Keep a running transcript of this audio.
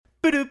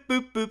Boop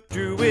boop boop.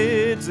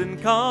 Druids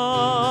and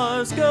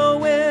cars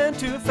go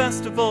into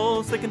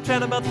festivals. They can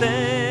chat about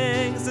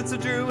things. It's a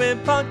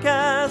Druid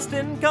podcast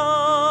in cars.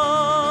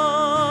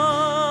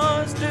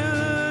 Do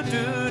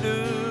do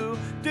do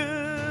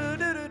do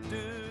do do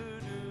do.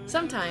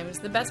 Sometimes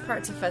the best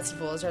parts of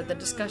festivals are the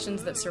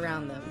discussions that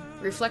surround them,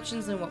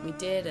 reflections on what we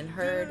did and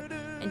heard,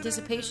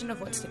 anticipation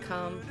of what's to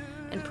come,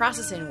 and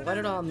processing what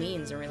it all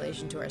means in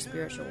relation to our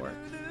spiritual work.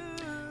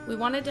 We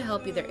wanted to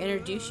help either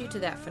introduce you to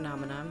that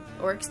phenomenon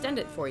or extend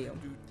it for you.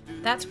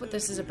 That's what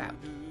this is about.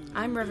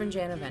 I'm Reverend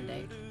Jana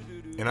Vende.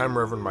 And I'm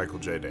Reverend Michael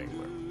J.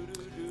 Dangler.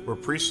 We're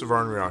priests of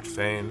Arnriach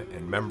Fane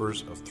and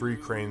members of Three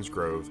Cranes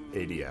Grove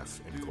ADF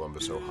in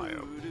Columbus,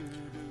 Ohio.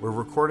 We're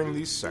recording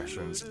these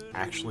sessions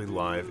actually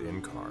live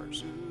in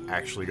cars,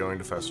 actually going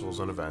to festivals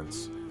and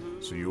events,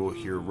 so you will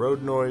hear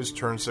road noise,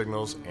 turn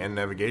signals, and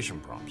navigation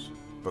prompts.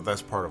 But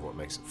that's part of what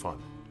makes it fun.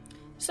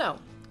 So,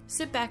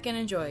 sit back and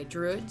enjoy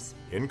Druids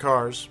In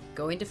cars.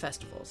 going to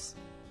festivals.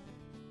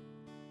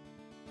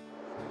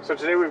 So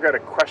today we've got a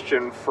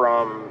question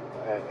from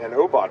an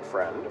OBOT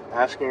friend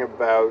asking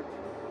about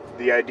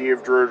the idea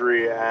of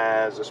Druidry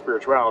as a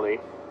spirituality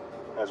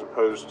as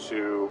opposed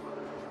to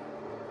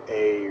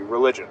a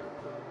religion.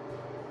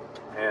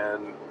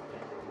 And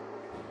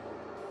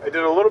I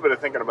did a little bit of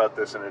thinking about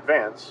this in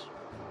advance,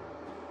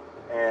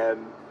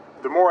 and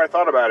the more I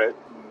thought about it,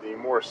 the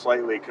more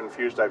slightly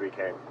confused I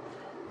became.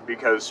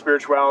 Because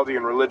spirituality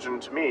and religion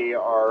to me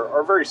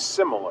are very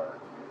similar,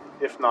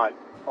 if not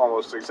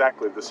almost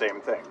exactly the same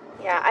thing.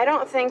 Yeah, I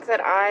don't think that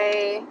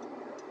I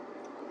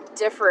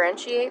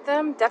differentiate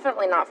them.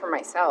 Definitely not for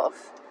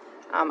myself.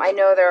 I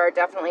know there are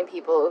definitely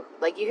people,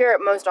 like you hear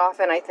it most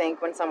often, I think,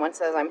 when someone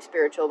says I'm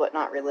spiritual but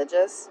not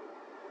religious.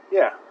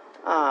 Yeah.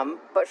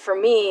 But for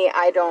me,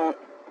 I don't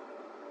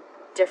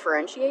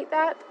differentiate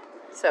that.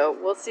 So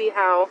we'll see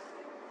how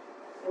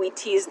we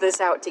tease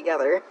this out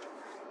together.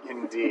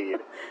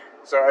 Indeed.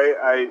 So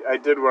I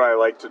did what I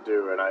like to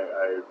do, and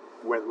I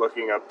went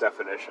looking up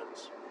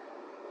definitions.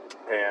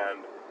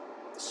 And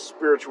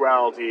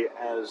spirituality,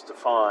 as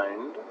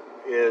defined,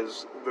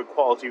 is the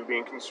quality of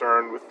being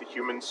concerned with the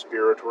human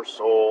spirit or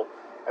soul,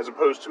 as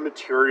opposed to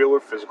material or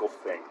physical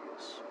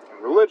things.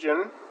 And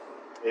religion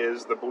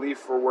is the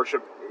belief or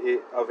worship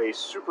of a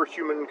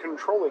superhuman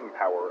controlling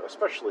power,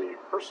 especially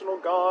personal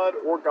god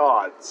or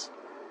gods.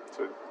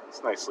 So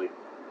it's nicely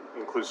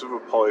inclusive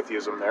of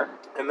polytheism there.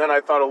 And then I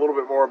thought a little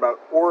bit more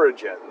about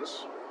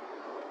origins.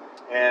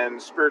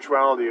 And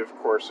spirituality, of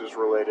course, is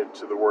related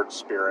to the word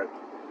spirit,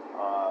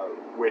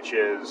 which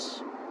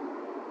is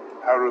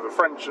out of the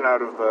French and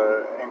out of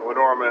the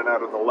Anglo-Norman and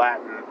out of the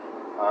Latin,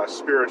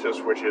 spiritus,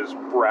 which is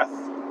breath.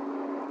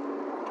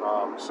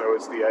 So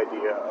it's the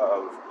idea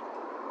of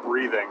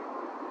breathing.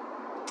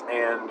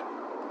 And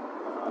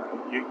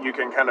you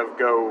can kind of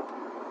go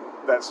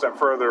that step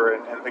further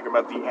and think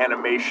about the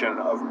animation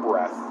of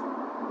breath.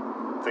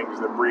 Things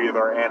that breathe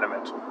are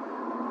animate.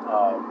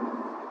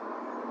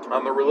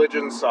 On the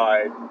religion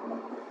side,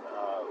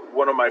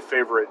 one of my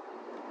favorite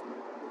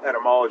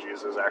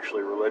etymologies is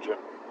actually religion.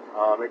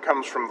 It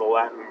comes from the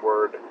Latin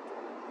word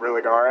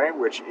religare,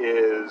 which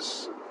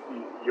is,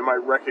 you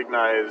might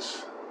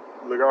recognize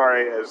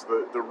ligare as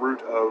the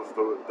root of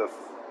the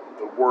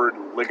word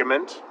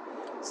ligament.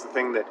 It's the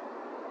thing that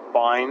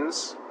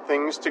binds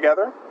things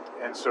together.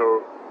 And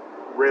so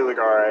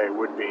religare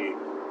would be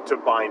to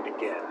bind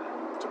again.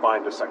 To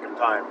bind a second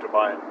time, to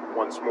bind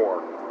once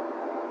more,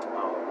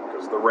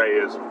 because the ray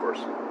is, of course,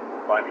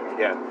 binding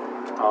again.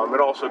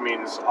 It also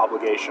means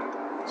obligation.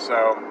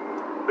 So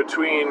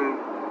between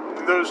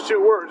those two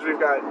words, we've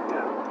got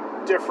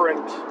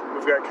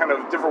kind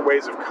of different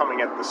ways of coming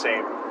at the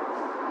same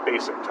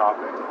basic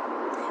topic.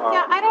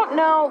 Yeah, I don't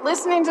know.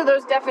 Listening to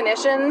those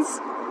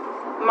definitions,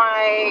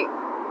 my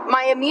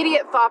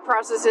immediate thought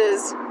process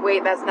is,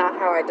 wait, that's not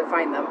how I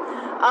define them.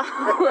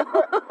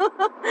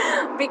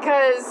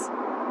 Because,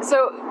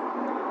 so,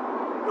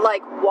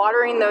 like,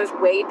 watering those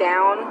way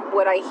down,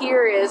 what I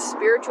hear is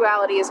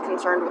spirituality is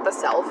concerned with the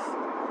self,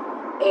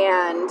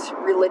 and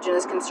religion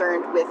is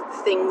concerned with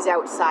things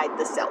outside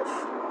the self.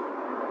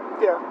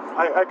 Yeah,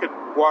 I could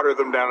water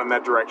them down in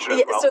that direction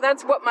as well. So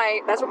that's what my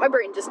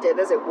brain just did,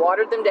 is it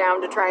watered them down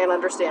to try and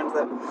understand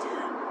them.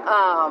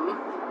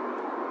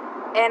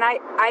 And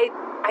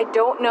I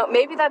don't know,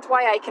 maybe that's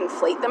why I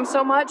conflate them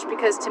so much,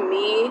 because to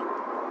me,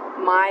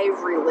 my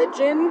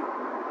religion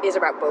is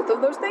about both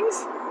of those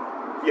things.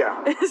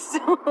 Yeah.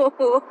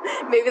 So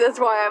maybe that's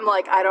why I'm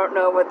like, I don't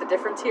know what the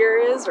difference here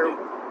is. Or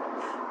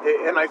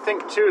and I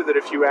think too that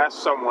if you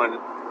ask someone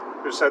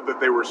who said that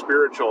they were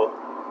spiritual,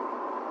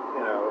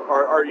 you know,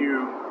 are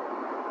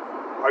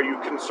you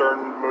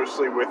concerned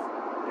mostly with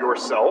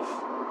yourself?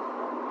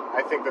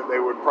 I think that they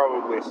would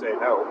probably say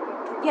no.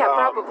 Yeah,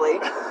 probably.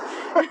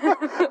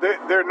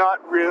 They're not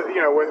really,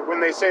 you know, when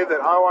they say that,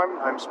 oh,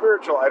 I'm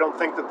spiritual, I don't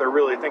think that they're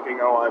really thinking,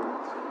 oh,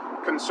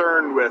 I'm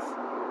concerned with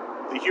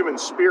the human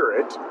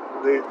spirit.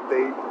 They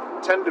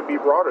tend to be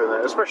broader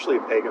than that, especially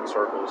in pagan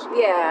circles.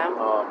 Yeah.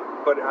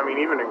 But I mean,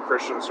 even in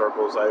Christian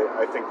circles,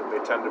 I think that they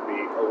tend to be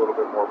a little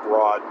bit more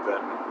broad than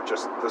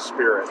just the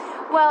spirit.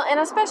 Well, and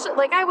especially,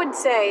 like I would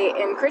say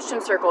in Christian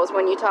circles,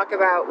 when you talk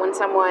about when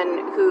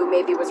someone who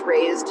maybe was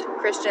raised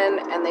Christian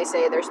and they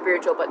say they're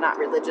spiritual but not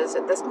religious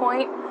at this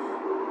point,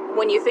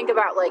 when you think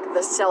about like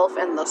the self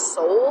and the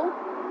soul,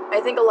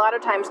 I think a lot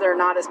of times they're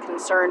not as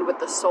concerned with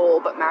the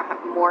soul, but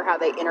more how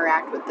they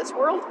interact with this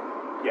world.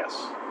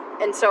 Yes.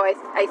 And so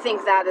I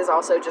think that is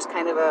also just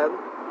kind of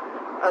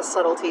a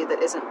subtlety that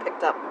isn't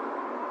picked up.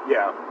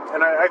 Yeah,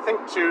 and I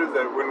think too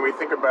that when we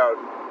think about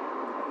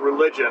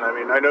religion, I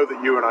mean, I know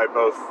that you and I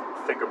both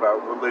think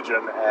about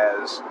religion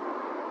as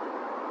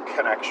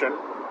connection.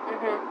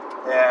 Mm-hmm.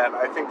 And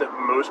I think that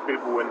most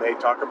people, when they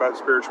talk about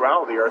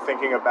spirituality, are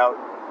thinking about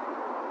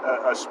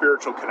a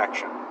spiritual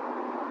connection.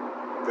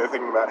 They're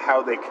thinking about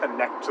how they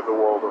connect to the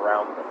world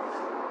around them,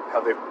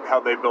 how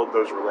they build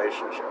those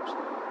relationships.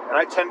 And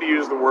I tend to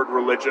use the word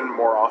religion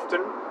more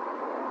often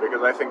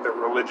because I think that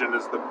religion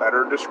is the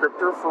better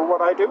descriptor for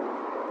what I do.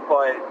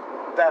 But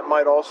that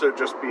might also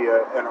just be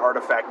an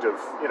artifact of,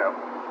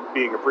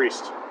 being a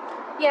priest.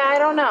 Yeah, I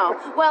don't know.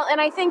 Well, and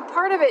I think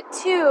part of it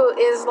too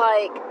is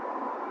like,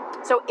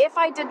 so if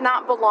I did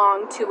not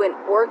belong to an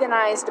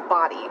organized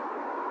body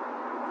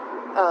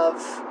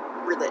of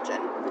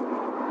religion,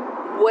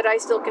 would I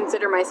still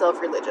consider myself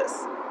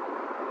religious?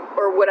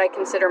 Or would I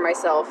consider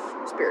myself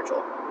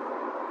spiritual?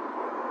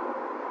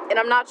 And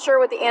I'm not sure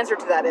what the answer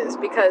to that is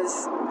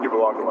because you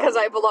belong to one. Because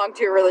I belong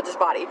to a religious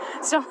body.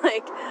 So,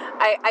 like,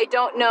 I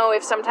don't know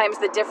if sometimes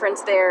the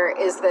difference there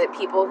is that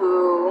people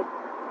who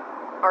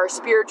are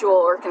spiritual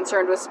or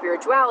concerned with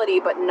spirituality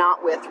but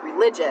not with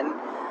religion,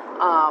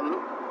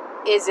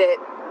 is it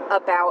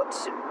about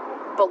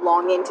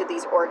belonging to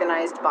these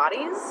organized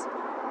bodies?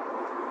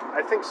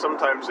 I think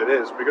sometimes it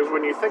is, because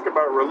when you think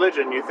about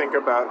religion, you think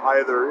about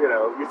either,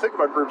 you think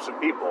about groups of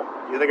people.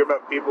 You think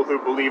about people who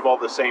believe all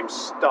the same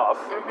stuff.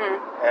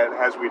 Mm-hmm. And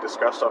as we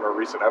discussed on a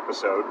recent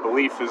episode,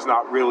 belief is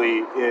not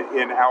really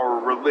in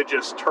our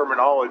religious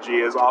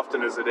terminology as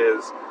often as it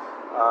is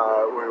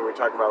when we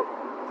talk about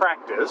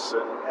practice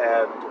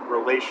and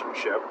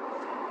relationship.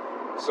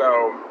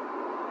 So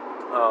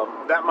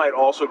that might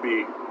also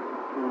be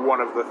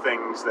one of the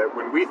things that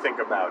when we think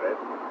about it,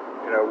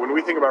 when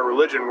we think about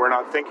religion, we're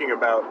not thinking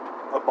about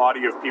a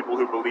body of people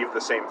who believe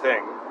the same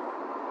thing.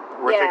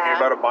 We're thinking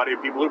about a body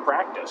of people who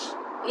practice.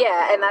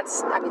 Yeah, and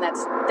that's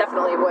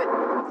definitely what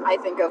I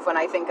think of when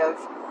I think of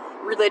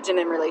religion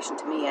in relation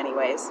to me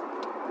anyways.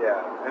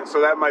 Yeah, and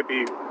so that might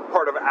be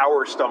part of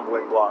our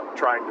stumbling block,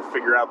 trying to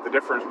figure out the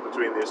difference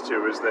between these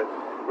two, is that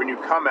when you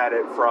come at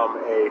it from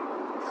a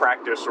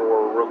practice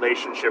or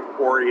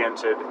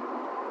relationship-oriented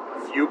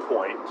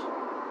viewpoint,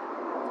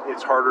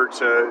 it's harder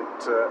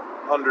to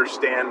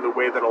understand the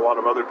way that a lot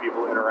of other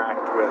people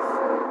interact with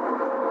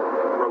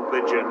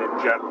religion in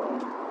general.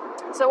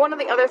 So one of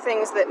the other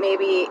things that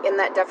maybe in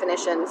that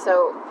definition,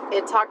 so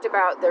it talked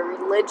about the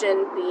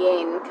religion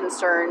being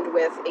concerned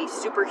with a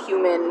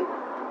superhuman,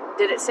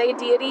 did it say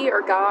deity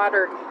or god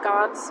or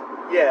gods?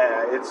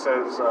 Yeah, it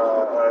says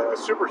a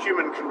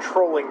superhuman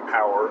controlling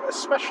power,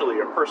 especially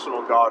a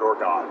personal god or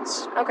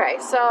gods. Okay,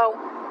 so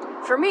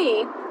for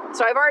me,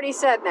 so I've already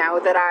said now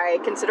that I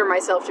consider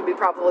myself to be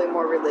probably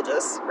more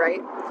religious,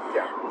 right?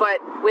 Yeah.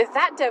 But with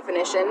that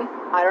definition,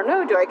 I don't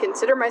know, do I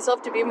consider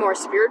myself to be more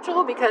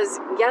spiritual? Because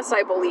yes,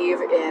 I believe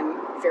in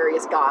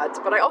various gods,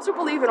 but I also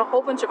believe in a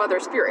whole bunch of other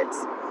spirits.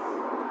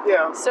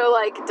 Yeah. So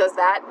like, does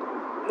that,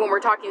 when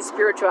we're talking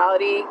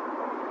spirituality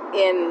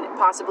in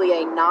possibly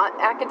a not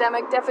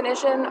academic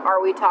definition,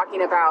 are we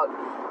talking about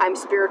I'm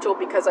spiritual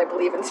because I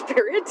believe in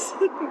spirits?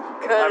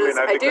 Because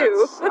I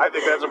do. I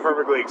think that's a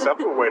perfectly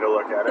acceptable way to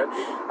look at it.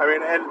 I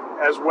mean, and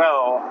as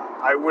well,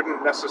 I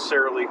wouldn't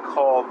necessarily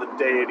call the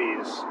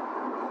deities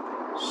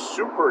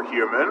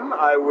superhuman.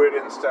 I would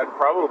instead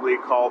probably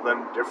call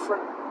them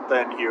different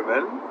than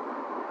human,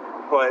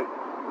 but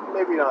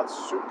maybe not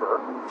super.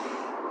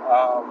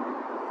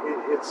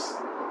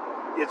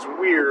 It's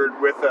weird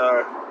with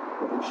a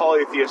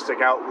polytheistic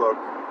outlook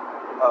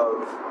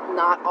of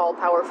not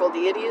all-powerful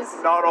deities?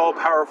 Not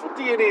all-powerful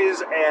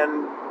deities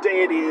and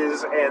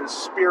deities and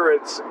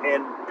spirits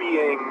and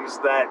beings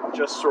that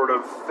just sort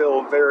of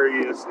fill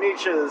various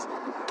niches,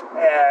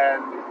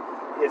 and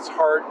it's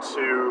hard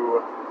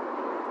to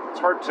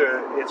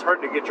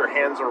get your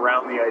hands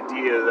around the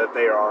idea that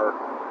they are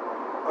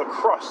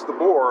across the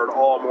board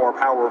all more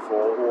powerful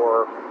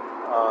or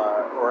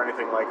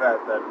anything like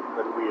that than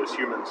we as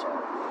humans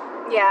are.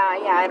 Yeah,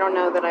 I don't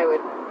know that I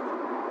would.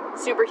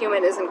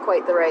 Superhuman isn't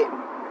quite the right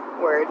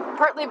word.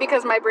 Partly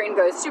because my brain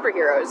goes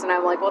superheroes, and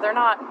I'm like, well, they're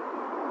not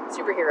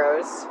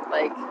superheroes.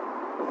 Like,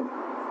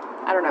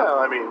 I don't know. Well,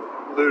 I mean,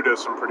 Lou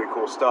does some pretty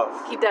cool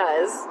stuff. He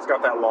does. He's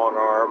got that long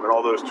arm and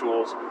all those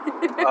tools.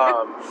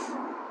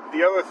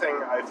 The other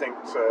thing I think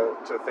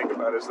to think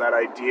about is that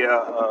idea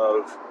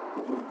of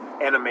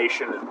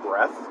animation and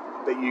breath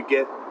that you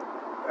get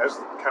as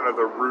kind of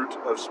the root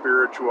of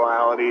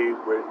spirituality,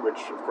 which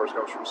of course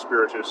comes from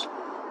spiritus.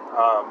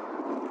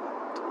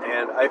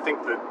 And I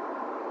think that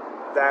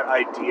that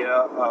idea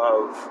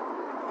of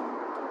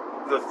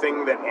the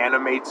thing that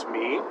animates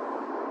me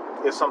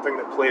is something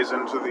that plays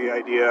into the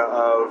idea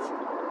of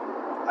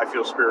I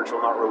feel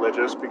spiritual, not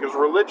religious, because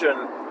religion,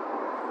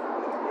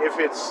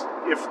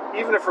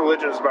 even if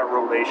religion is about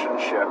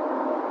relationship,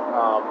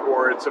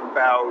 or it's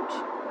about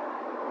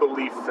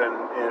belief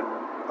in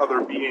other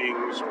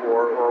beings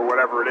or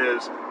whatever it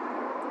is,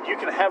 you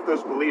can have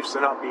those beliefs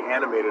and not be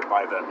animated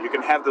by them. You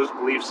can have those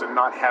beliefs and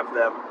not have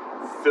them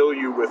fill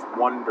you with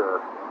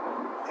wonder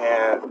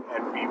and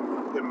be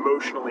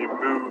emotionally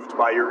moved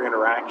by your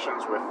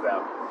interactions with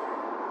them.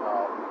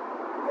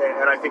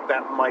 And I think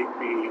that might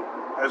be,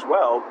 as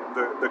well,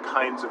 the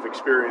kinds of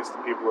experience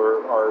that people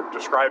are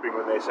describing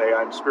when they say,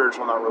 I'm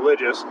spiritual, not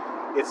religious.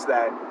 It's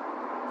that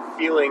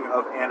feeling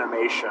of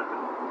animation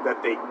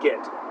that they get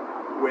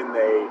when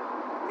they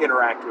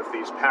interact with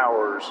these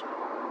powers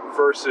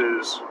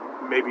versus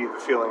maybe the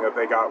feeling that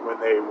they got when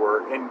they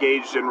were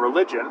engaged in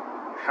religion,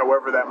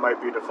 however that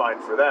might be defined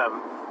for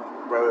them,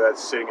 whether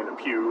that's sitting in a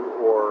pew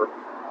or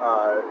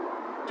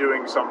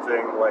doing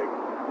something like,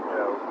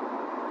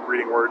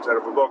 reading words out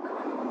of a book,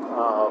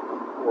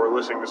 or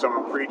listening to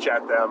someone preach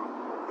at them.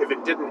 If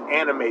it didn't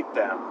animate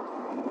them,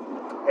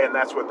 and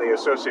that's what they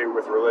associate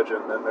with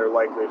religion, then they're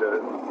likely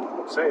to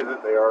say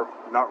that they are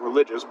not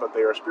religious, but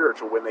they are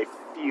spiritual when they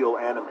feel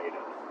animated.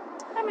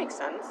 That makes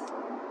sense.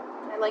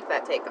 I like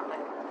that take on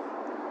it.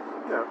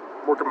 Yeah,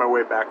 working my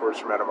way backwards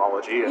from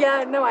etymology. And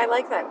yeah, no, I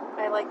like that.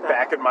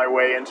 Backing my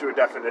way into a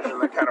definition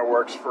that kind of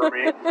works for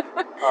me.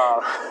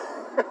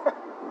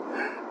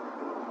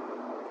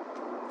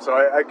 So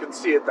I can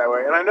see it that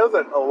way. And I know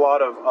that a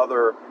lot of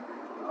other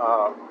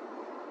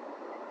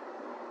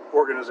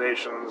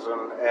organizations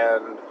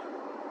and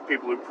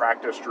people who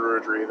practice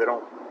Druidry, they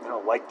don't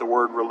like the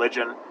word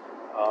religion.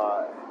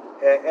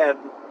 And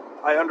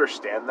I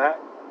understand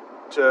that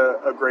to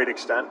a great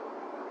extent.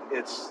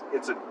 It's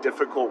a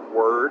difficult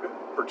word,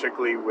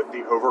 particularly with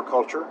the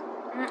overculture.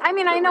 I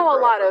mean, I know a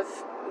lot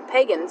of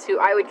pagans who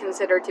I would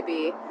consider to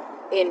be,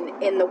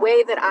 in the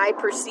way that I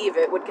perceive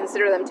it, would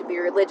consider them to be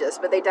religious,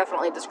 but they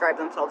definitely describe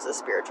themselves as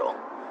spiritual.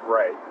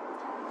 Right.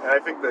 And I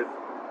think that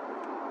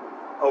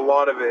a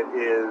lot of it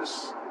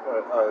is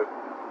a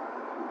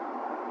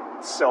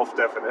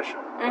self-definition.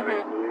 Mm-hmm. I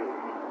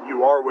mean,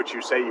 you are what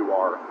you say you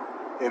are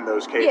in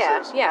those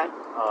cases. Yeah.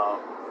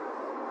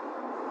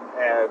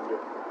 And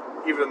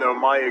even though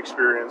my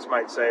experience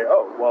might say,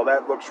 oh, well,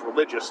 that looks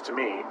religious to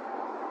me,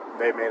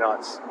 they may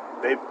not.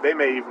 They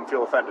may even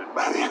feel offended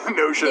by the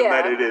notion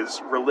that it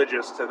is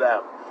religious to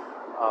them.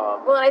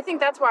 Well, and I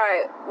think that's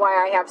why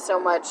I have so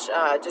much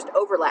just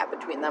overlap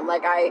between them.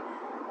 Like, I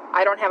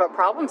don't have a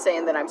problem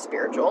saying that I'm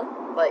spiritual.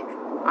 Like,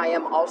 I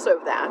am also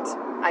that.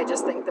 I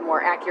just think the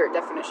more accurate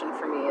definition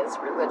for me is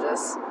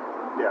religious.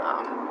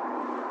 Yeah.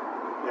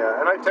 Yeah,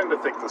 and I tend to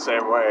think the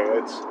same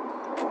way.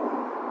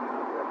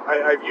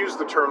 I've used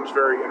the terms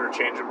very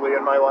interchangeably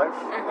in my life,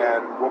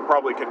 and will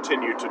probably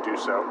continue to do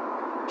so,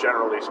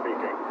 generally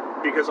speaking,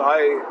 because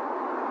I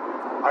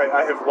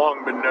have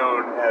long been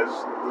known as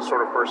the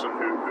sort of person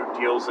who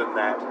deals in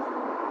that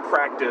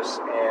practice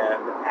and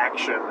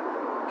action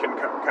can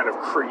kind of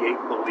create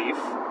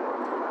belief.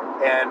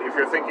 And if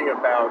you're thinking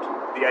about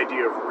the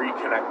idea of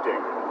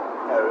reconnecting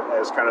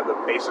as kind of the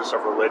basis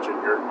of religion,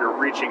 you're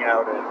reaching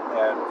out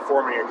and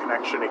forming a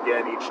connection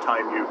again each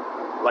time you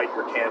light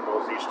your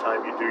candles, each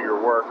time you do your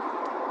work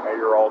at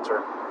your altar.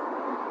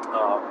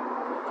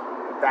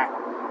 That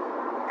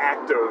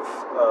act of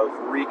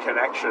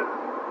reconnection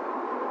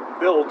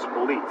builds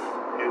belief.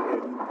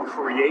 It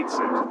creates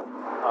it.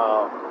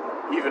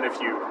 Even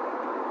if you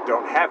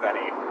don't have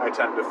any, I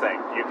tend to think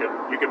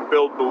you can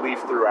build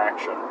belief through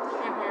action.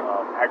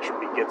 Action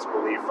begets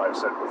belief, I've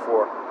said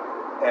before.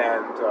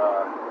 And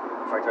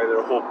in fact, I did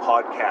a whole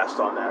podcast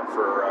on that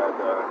for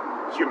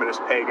the Humanist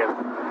Pagan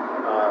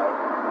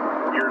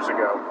years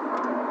ago.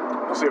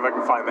 I'll see if I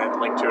can find that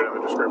and link to it in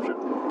the description.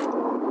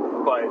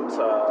 But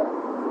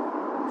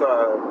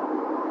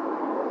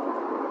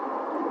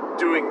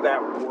doing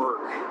that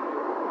work,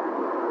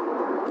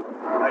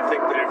 I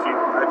think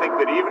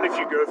that even if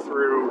you go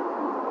through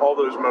all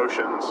those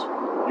motions,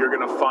 you're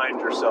going to find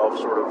yourself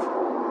sort of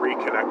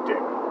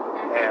reconnecting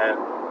and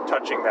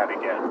touching that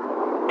again.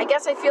 I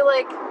guess I feel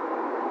like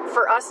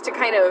for us to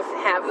kind of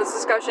have this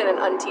discussion and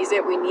untease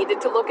it, we needed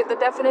to look at the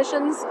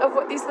definitions of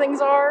what these things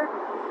are.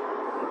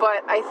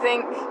 But I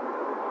think,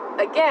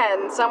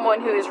 again,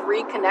 someone who is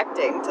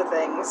reconnecting to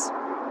things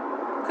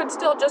could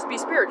still just be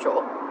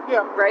spiritual.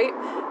 Yeah. Right?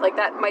 Like,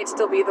 that might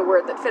still be the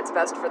word that fits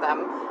best for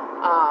them.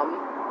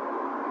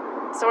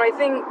 So I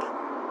think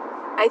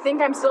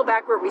I'm still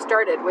back where we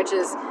started, which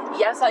is,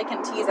 yes, I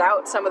can tease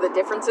out some of the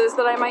differences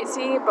that I might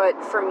see,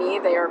 but for me,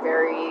 they are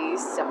very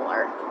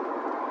similar.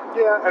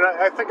 Yeah, and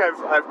I think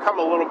I've come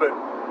a little bit.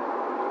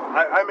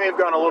 I may have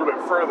gone a little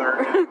bit further.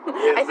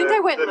 I think I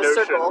went in a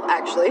circle,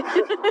 actually.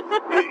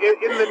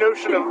 in the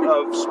notion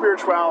of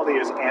spirituality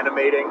as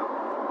animating,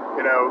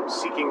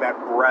 seeking that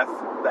breath,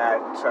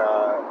 that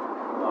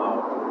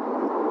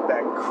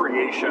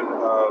creation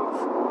of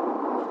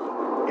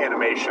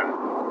animation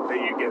that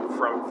you get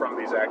from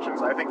these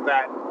actions. I think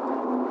that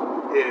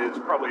is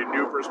probably a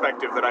new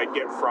perspective that I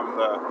get from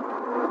the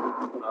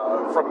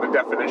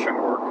definition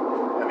work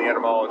and the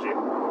etymology.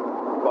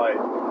 But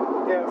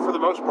yeah, for the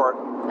most part,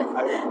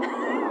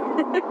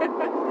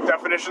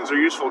 definitions are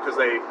useful because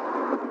they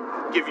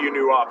give you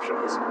new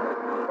options,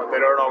 but they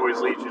don't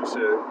always lead you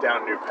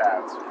down new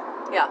paths.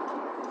 Yeah.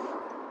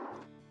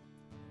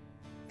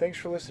 Thanks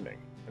for listening,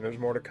 and there's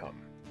more to come.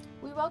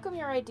 We welcome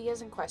your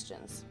ideas and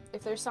questions.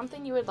 If there's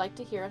something you would like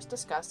to hear us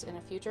discuss in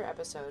a future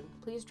episode,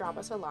 please drop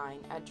us a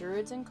line at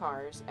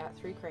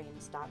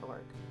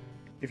druidsandcars@threecranes.org.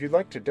 If you'd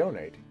like to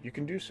donate, you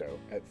can do so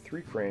at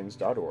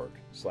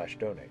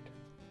threecranes.org/donate.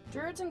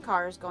 Druids and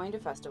Cars Going to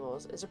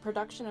Festivals is a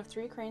production of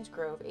Three Cranes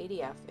Grove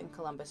ADF in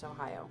Columbus,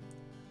 Ohio.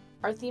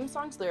 Our theme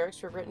song's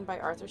lyrics were written by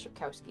Arthur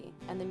Shipkowski,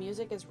 and the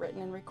music is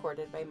written and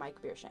recorded by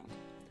Mike Biershank.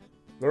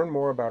 Learn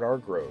more about our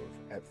grove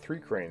at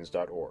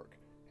threecranes.org,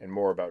 and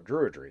more about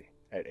Druidry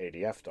at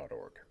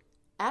adf.org.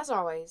 As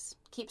always,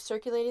 keep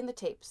circulating the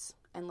tapes,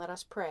 and let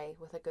us pray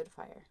with a good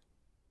fire.